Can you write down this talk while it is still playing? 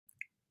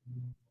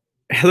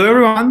Hello,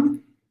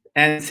 everyone,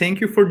 and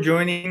thank you for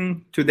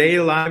joining today's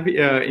live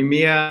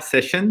EMEA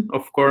session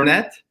of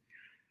CoreNet.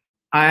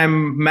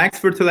 I'm Max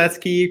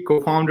Verteletsky,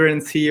 co-founder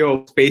and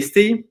CEO of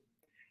Spaceti,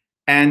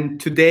 and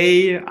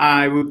today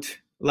I would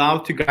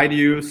love to guide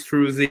you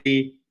through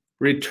the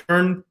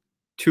return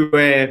to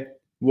a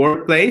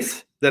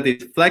workplace that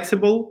is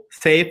flexible,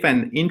 safe,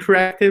 and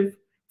interactive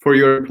for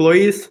your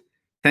employees,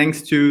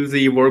 thanks to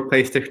the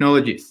workplace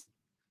technologies.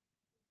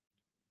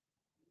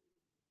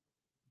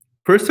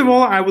 First of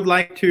all, I would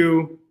like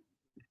to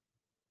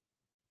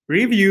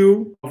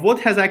review of what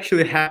has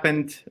actually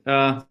happened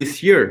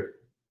this year.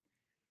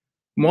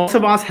 Most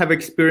of us have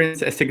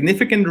experienced a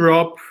significant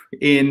drop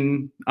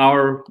in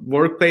our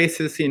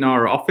workplaces, in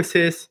our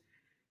offices,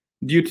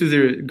 due to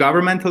the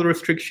governmental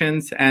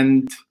restrictions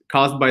and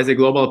caused by the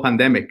global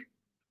pandemic.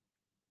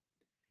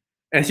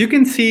 As you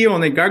can see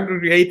on the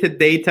aggregated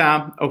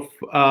data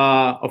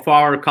of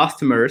our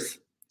customers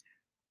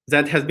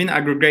that has been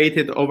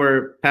aggregated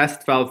over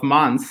past 12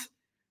 months,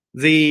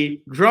 the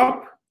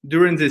drop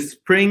during the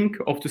spring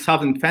of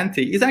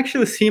 2020 is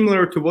actually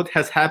similar to what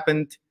has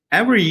happened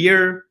every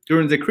year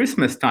during the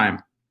Christmas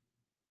time.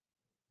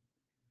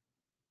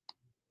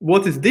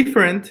 What is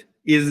different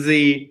is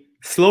the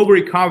slow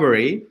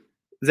recovery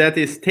that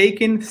is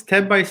taken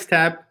step by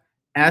step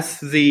as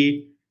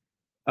the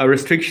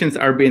restrictions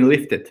are being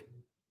lifted.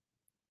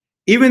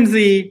 Even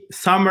the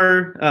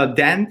summer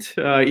dent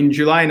in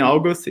July and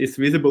August is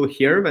visible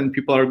here when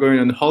people are going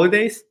on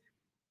holidays.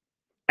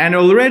 And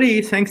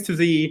already, thanks to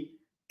the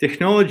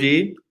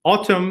technology,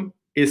 autumn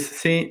is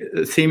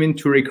seeming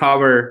to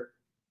recover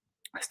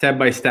step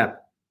by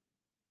step.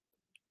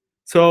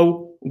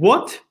 So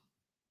what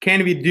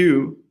can we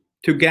do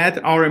to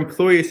get our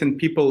employees and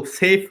people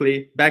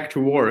safely back to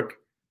work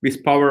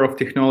with power of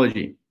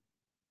technology?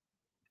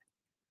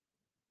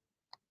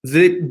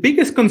 The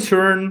biggest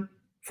concern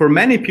for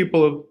many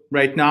people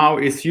right now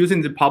is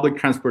using the public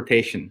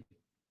transportation.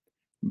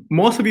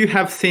 Most of you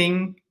have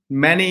seen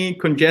many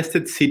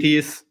congested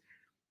cities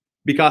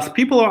because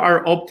people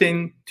are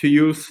opting to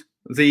use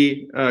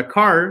the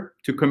car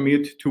to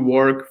commute to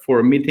work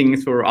for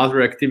meetings or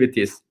other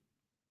activities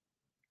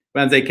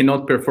when they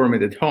cannot perform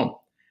it at home.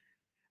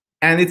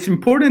 And it's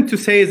important to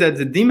say that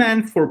the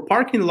demand for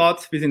parking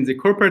lots within the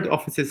corporate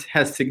offices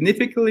has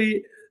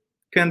significantly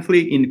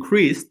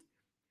increased,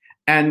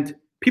 and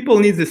people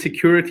need the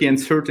security and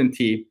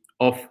certainty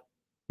of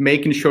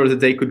making sure that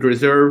they could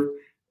reserve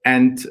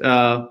and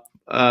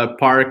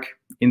park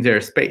in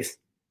their space.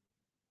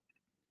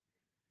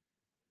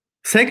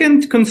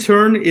 Second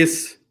concern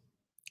is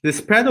the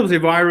spread of the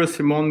virus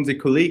among the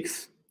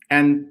colleagues,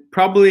 and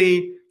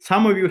probably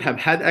some of you have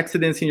had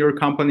accidents in your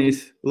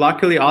companies.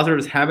 Luckily,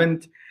 others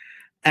haven't.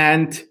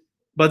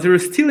 But there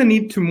is still a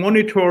need to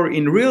monitor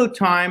in real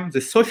time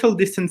the social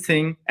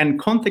distancing and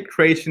contact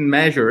tracing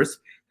measures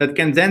that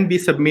can then be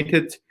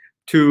submitted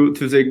to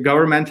the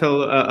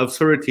governmental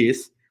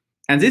authorities.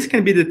 And this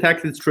can be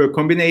detected through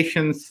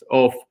combinations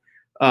of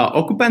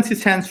occupancy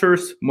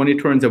sensors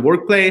monitoring the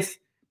workplace,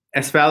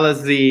 as well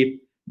as the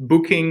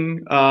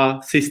booking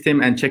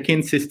system and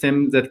check-in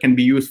system that can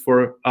be used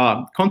for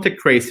contact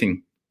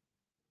tracing.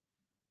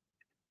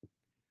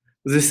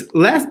 This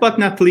last but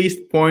not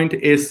least point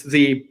is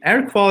the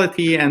air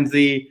quality and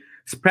the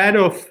spread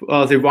of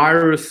the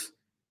virus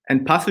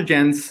and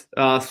pathogens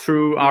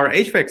through our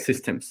HVAC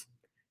systems.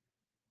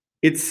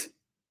 It's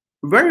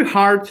very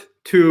hard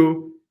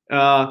to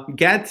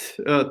get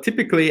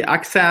typically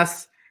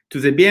access to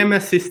the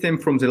BMS system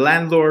from the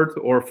landlord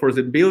or for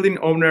the building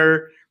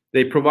owner.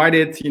 They provide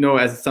it,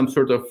 as some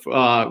sort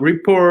of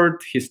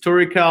report,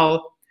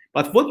 historical.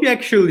 But what we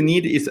actually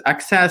need is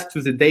access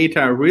to the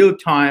data real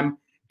time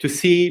to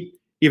see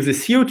if the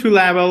CO2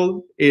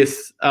 level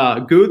is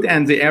good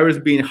and the air is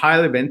being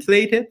highly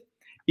ventilated,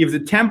 if the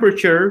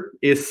temperature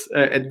is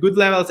at good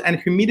levels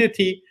and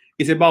humidity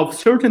is above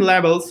certain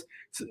levels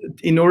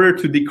in order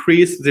to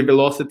decrease the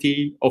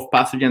velocity of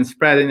pathogens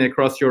spreading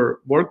across your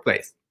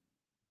workplace.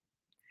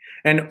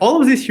 And all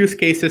of these use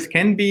cases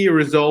can be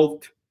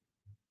resolved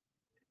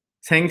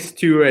thanks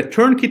to a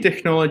turnkey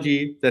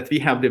technology that we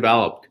have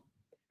developed,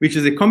 which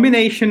is a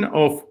combination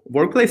of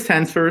workplace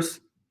sensors,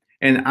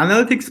 an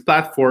analytics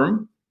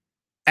platform,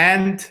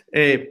 and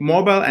a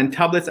mobile and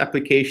tablets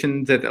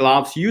application that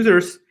allows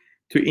users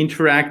to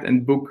interact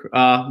and book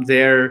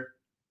their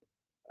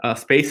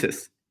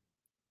spaces.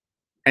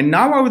 And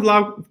now I would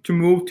love to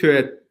move to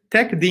a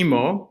tech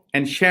demo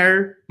and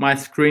share my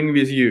screen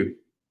with you.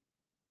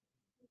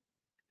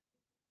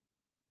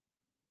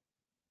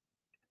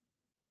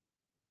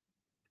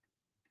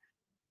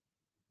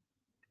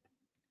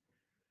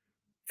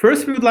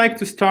 First, we would like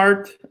to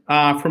start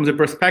from the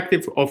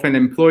perspective of an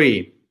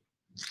employee.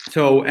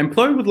 So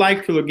employee would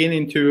like to log in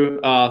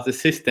into the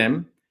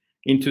system,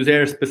 into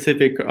their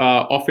specific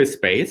office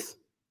space,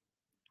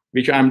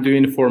 which I'm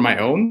doing for my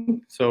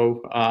own.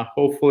 So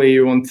hopefully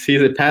you won't see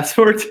the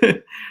password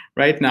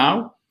right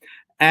now.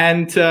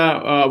 And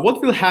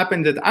what will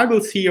happen that I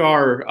will see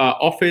our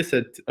office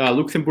at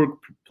Luxembourg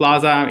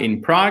Plaza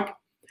in Prague.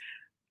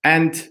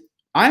 And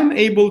I'm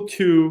able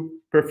to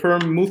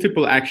perform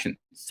multiple actions,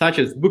 such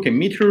as book a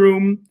meeting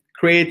room,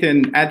 create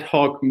an ad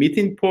hoc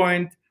meeting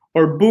point,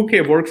 or book a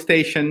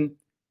workstation,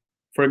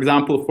 for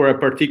example, for a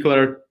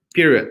particular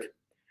period.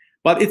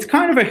 But it's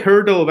kind of a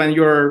hurdle when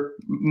you're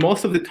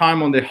most of the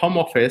time on the home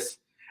office,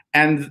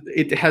 and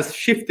it has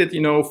shifted,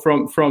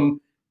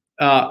 from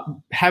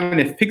having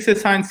a fixed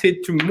assigned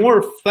seat to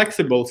more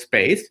flexible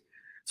space.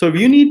 So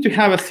you need to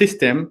have a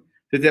system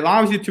that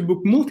allows you to book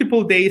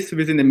multiple days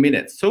within a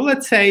minute. So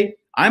let's say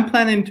I'm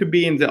planning to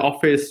be in the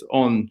office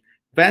on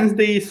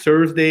Wednesday,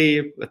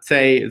 Thursday, let's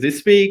say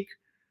this week,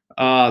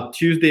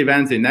 Tuesday,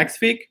 Wednesday next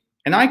week,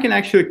 and I can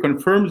actually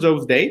confirm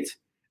those dates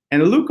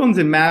and look on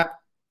the map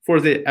for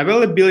the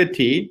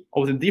availability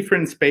of the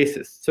different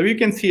spaces. So you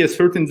can see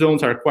certain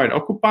zones are quite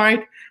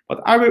occupied, but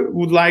I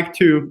would like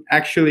to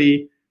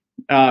actually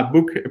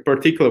book a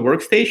particular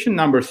workstation,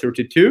 number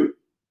 32,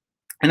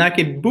 and I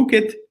can book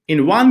it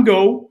in one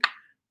go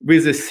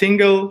with a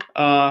single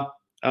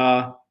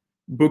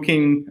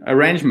booking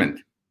arrangement.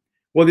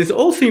 What is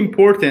also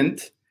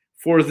important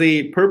for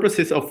the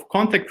purposes of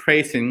contact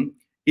tracing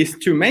is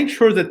to make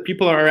sure that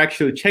people are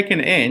actually checking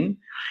in.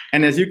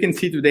 And as you can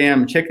see today,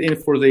 I'm checked in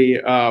for the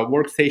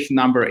workstation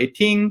number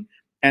 18.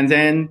 And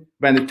then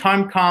when the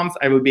time comes,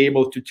 I will be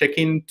able to check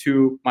in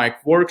to my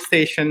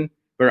workstation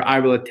where I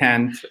will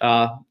attend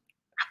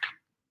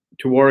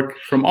to work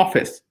from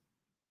office.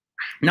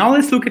 Now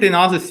let's look at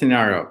another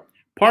scenario,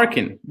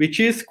 parking, which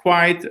is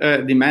quite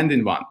a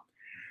demanding one.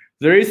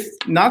 There is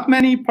not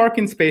many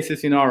parking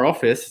spaces in our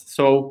office,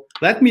 so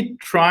let me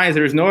try,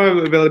 there is no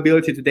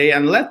availability today,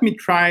 and let me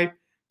try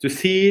to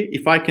see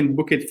if I can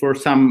book it for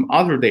some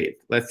other date,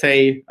 let's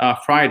say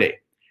Friday.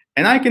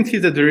 And I can see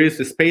that there is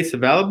a space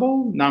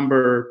available,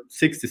 number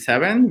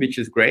 67, which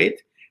is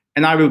great,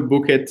 and I will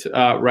book it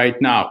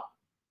right now.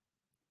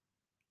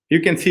 You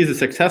can see the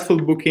successful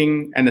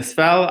booking, and as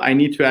well, I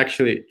need to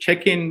actually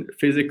check in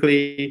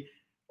physically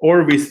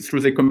or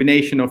through the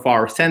combination of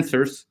our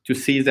sensors to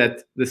see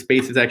that the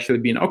space is actually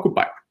being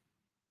occupied.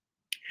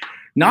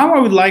 Now I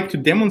would like to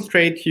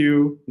demonstrate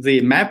you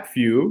the map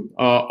view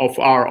of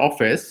our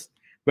office,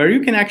 where you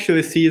can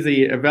actually see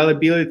the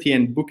availability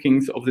and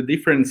bookings of the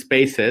different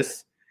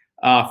spaces.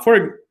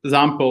 For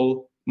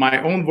example,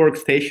 my own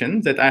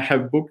workstation that I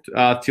have booked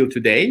till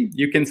today,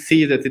 you can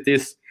see that it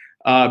is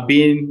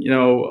being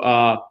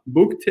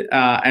booked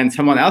and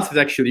someone else is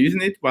actually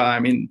using it while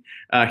I'm in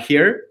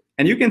here.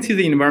 And you can see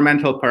the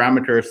environmental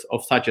parameters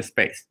of such a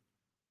space.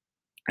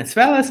 As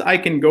well as I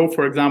can go,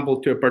 for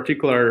example, to a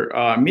particular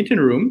meeting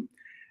room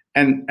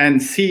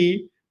and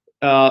see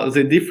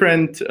the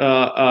different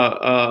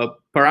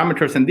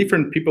parameters and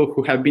different people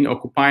who have been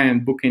occupying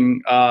and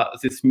booking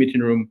this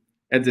meeting room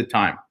at the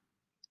time.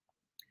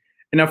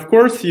 And of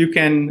course, you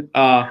can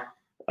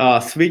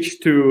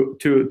switch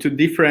to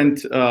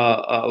different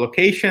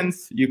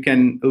locations. You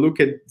can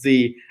look at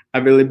the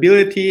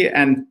availability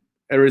and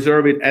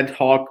reserve it ad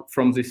hoc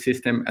from the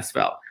system as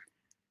well.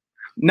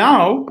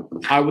 Now,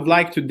 I would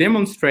like to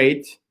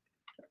demonstrate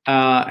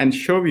and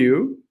show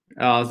you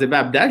the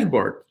web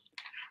dashboard,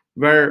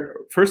 where,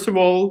 first of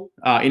all,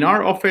 in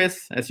our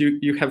office, as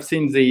you have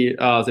seen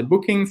the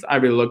bookings, I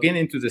will log in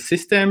into the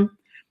system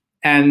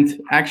and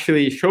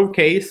actually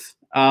showcase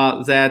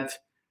that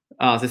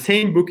the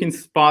same booking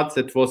spot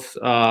that was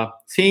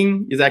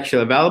seen is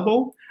actually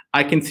available.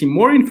 I can see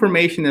more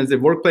information as a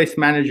workplace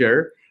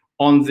manager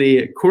on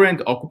the current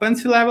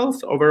occupancy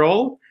levels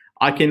overall.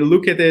 I can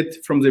look at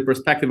it from the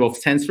perspective of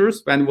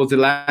sensors, when was the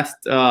last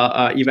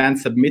event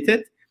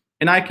submitted,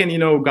 and I can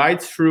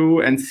guide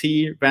through and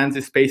see when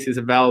the space is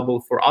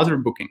available for other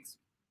bookings.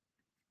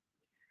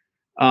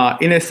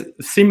 In a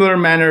similar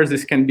manner,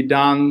 this can be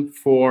done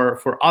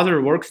for other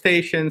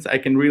workstations. I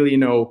can really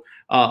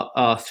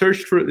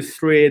search through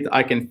it.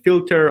 I can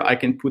filter. I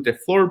can put a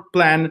floor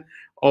plan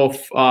of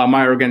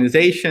my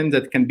organization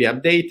that can be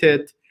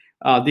updated.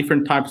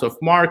 Different types of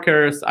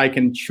markers. I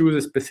can choose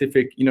a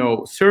specific,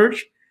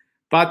 search,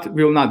 but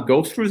we will not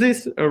go through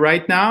this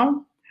right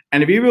now.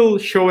 And we will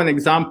show an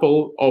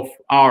example of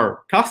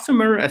our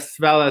customer as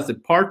well as a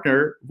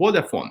partner,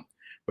 Vodafone,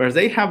 where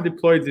they have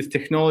deployed this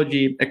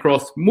technology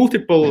across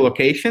multiple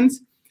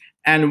locations.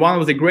 And one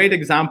of the great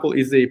examples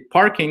is the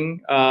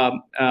parking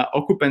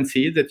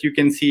occupancy that you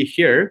can see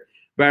here,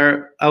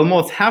 where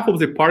almost half of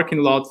the parking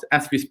lots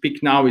as we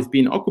speak now is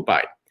being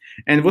occupied.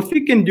 And what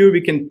we can do,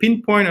 we can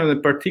pinpoint on a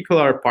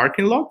particular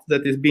parking lot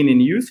that is being in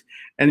use,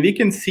 and we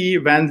can see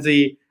when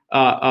the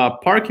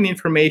parking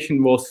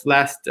information was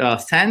last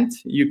sent.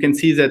 You can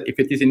see that if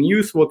it is in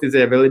use, what is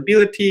the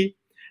availability,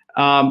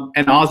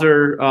 and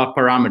other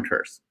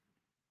parameters.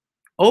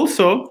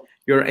 Also,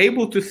 you're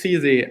able to see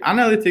the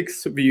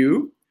analytics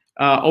view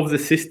of the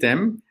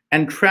system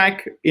and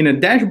track in a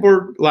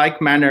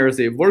dashboard-like manner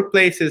the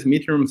workplaces,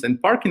 meeting rooms,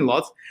 and parking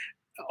lots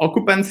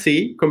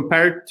occupancy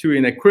compared to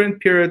in a current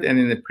period and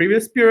in the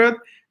previous period,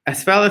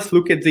 as well as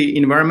look at the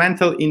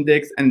environmental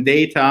index and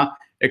data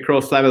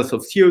across levels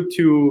of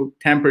CO2,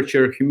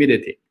 temperature,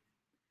 humidity.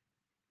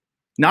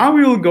 Now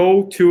we will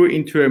go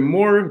into a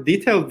more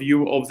detailed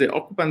view of the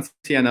occupancy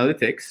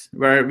analytics,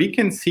 where we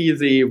can see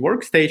the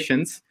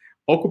workstations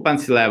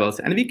occupancy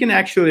levels, and we can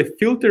actually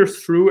filter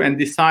through and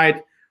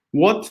decide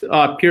what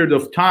period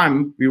of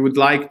time we would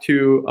like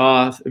to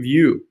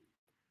view.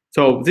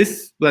 So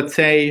this, let's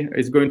say,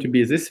 is going to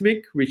be this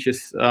week, which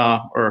is,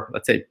 or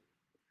let's say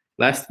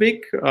last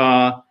week,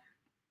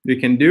 we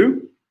can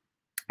do.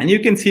 And you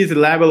can see the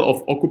level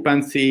of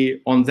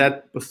occupancy on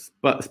that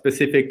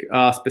specific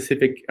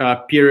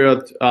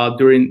period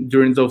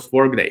during those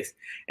work days.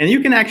 And you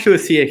can actually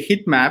see a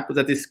heat map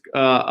that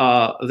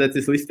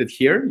is listed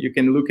here. You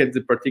can look at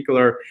the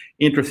particular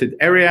interested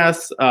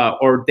areas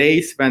or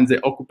days when the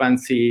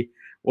occupancy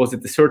was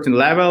at a certain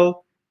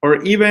level,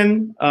 or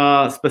even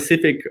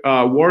specific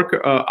work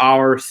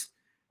hours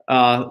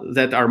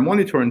that are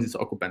monitoring this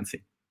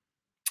occupancy.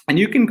 And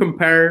you can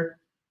compare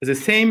the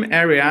same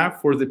area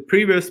for the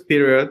previous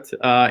period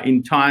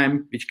in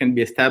time, which can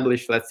be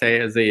established, let's say,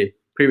 as a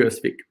previous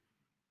week.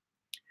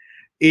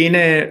 In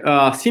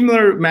a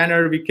similar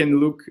manner, we can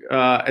look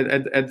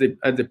at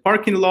the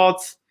parking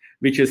lots,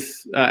 which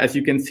is, as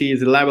you can see,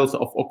 the levels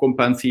of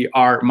occupancy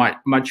are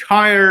much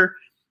higher,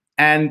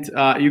 and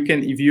you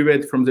can view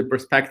it from the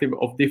perspective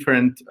of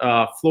different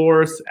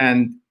floors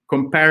and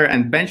compare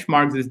and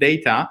benchmark this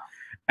data,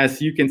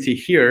 as you can see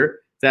here,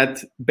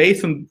 that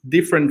based on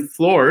different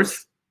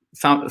floors,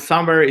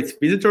 somewhere it's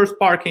visitors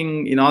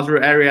parking, in other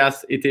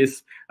areas it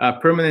is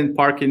permanent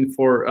parking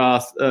for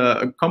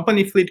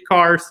company fleet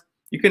cars.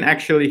 You can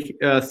actually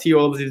see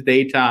all of this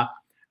data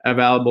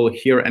available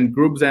here and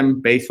group them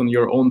based on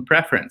your own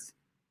preference.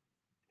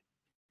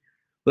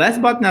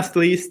 Last but not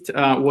least,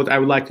 what I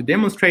would like to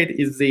demonstrate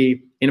is the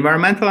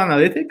environmental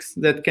analytics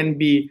that can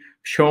be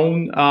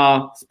shown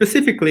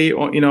specifically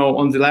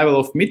on the level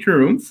of meeting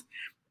rooms.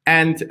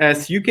 And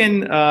as you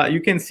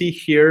can see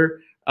here,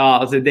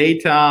 the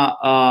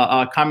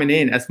data coming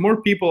in, as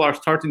more people are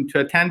starting to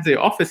attend the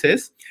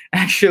offices,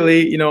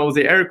 actually,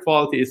 the air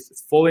quality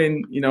is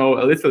falling,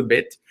 a little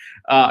bit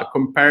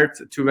compared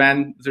to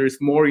when there is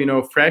more,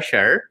 fresh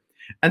air.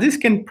 And this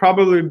can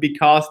probably be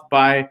caused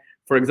by,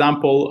 for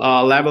example,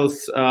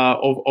 levels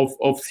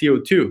of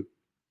CO2,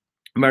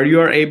 where you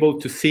are able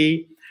to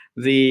see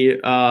the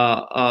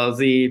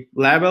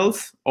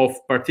levels of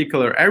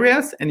particular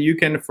areas, and you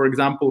can, for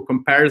example,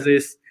 compare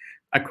this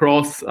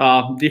across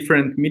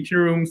different meeting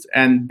rooms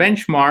and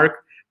benchmark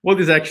what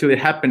is actually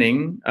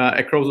happening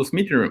across those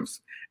meeting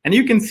rooms. And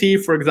you can see,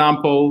 for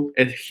example,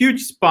 a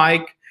huge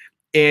spike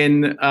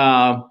in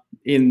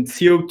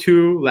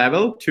CO2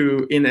 level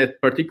in a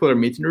particular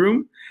meeting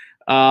room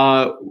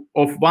of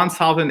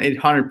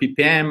 1,800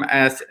 ppm.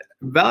 As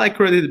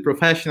well-accredited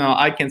professional,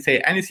 I can say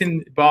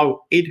anything above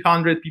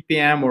 800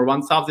 ppm or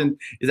 1,000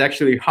 is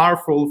actually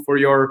harmful for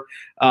your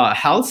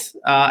health,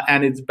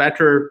 and it's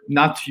better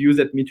not to use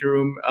that meeting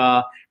room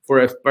for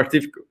a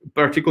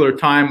particular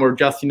time, or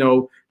just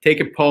take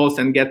a pause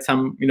and get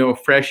some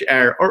fresh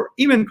air, or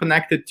even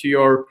connect it to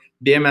your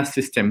BMS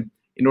system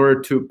in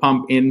order to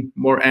pump in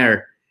more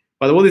air.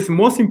 But what is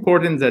most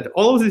important is that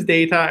all of this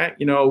data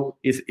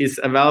is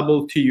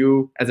available to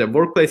you as a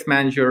workplace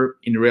manager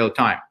in real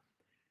time.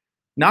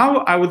 Now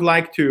I would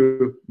like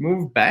to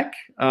move back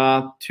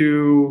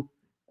to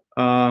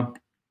the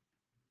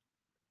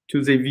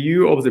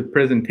view of the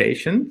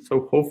presentation.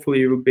 So hopefully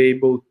you'll be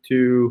able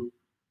to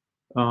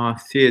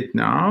see it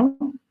now.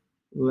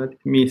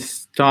 Let me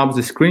stop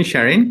the screen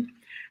sharing.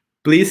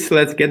 Please,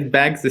 let's get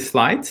back the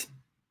slides.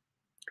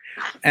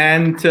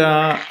 And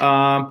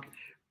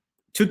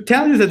to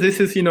tell you that this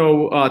is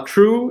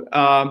true,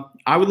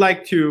 I would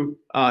like to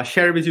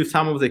share with you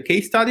some of the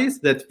case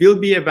studies that will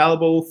be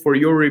available for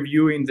your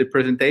review in the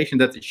presentation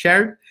that is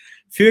shared.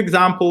 Few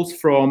examples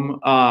from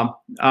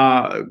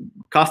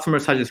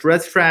customers such as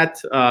Red Thread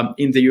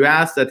in the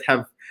US that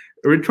have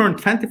returned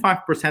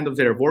 25% of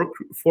their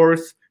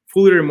workforce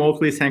fully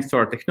remotely thanks to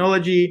our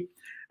technology.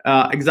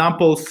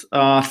 Examples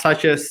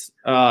such as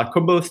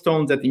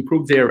Cobblestone that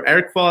improved their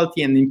air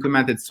quality and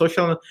implemented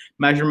social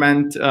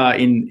measurement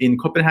in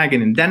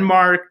Copenhagen in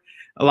Denmark,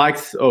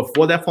 likes of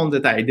Vodafone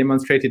that I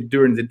demonstrated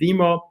during the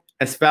demo,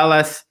 as well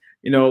as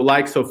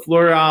likes of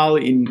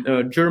L'Oreal in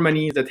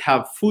Germany that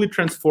have fully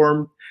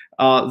transformed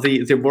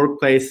the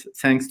workplace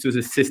thanks to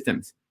the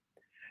systems.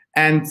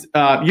 And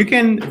you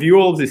can view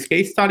all these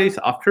case studies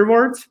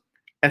afterwards,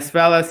 as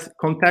well as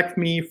contact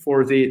me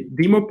for the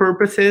demo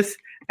purposes.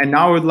 And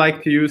now I would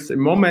like to use a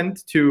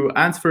moment to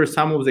answer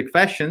some of the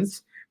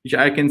questions, which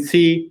I can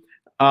see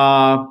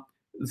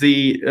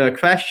the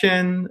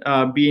question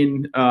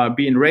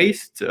being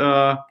raised.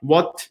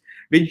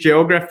 Which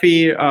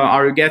geography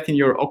are you getting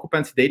your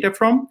occupancy data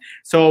from?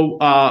 So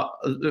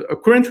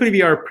currently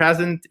we are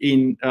present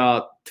in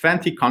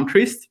 20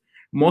 countries.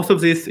 Most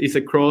of this is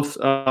across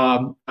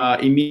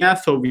EMEA,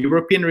 so the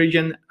European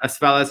region, as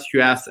well as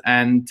US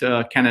and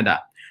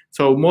Canada.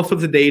 So most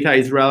of the data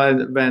is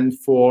relevant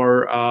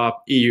for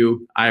EU,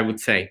 I would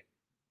say.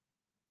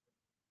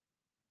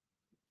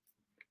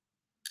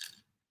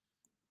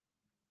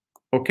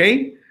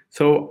 Okay,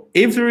 So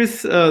if there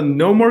is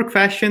no more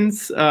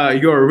questions,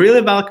 you're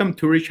really welcome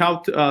to reach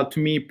out to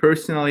me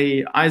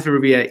personally, either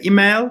via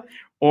email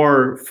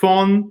or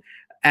phone,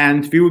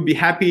 and we would be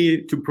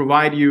happy to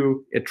provide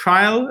you a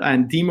trial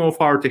and demo of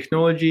our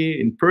technology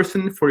in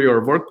person for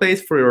your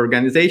workplace, for your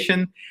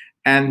organization,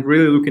 and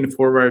really looking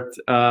forward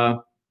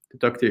to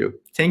talk to you.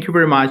 Thank you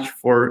very much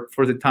for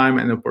the time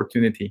and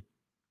opportunity.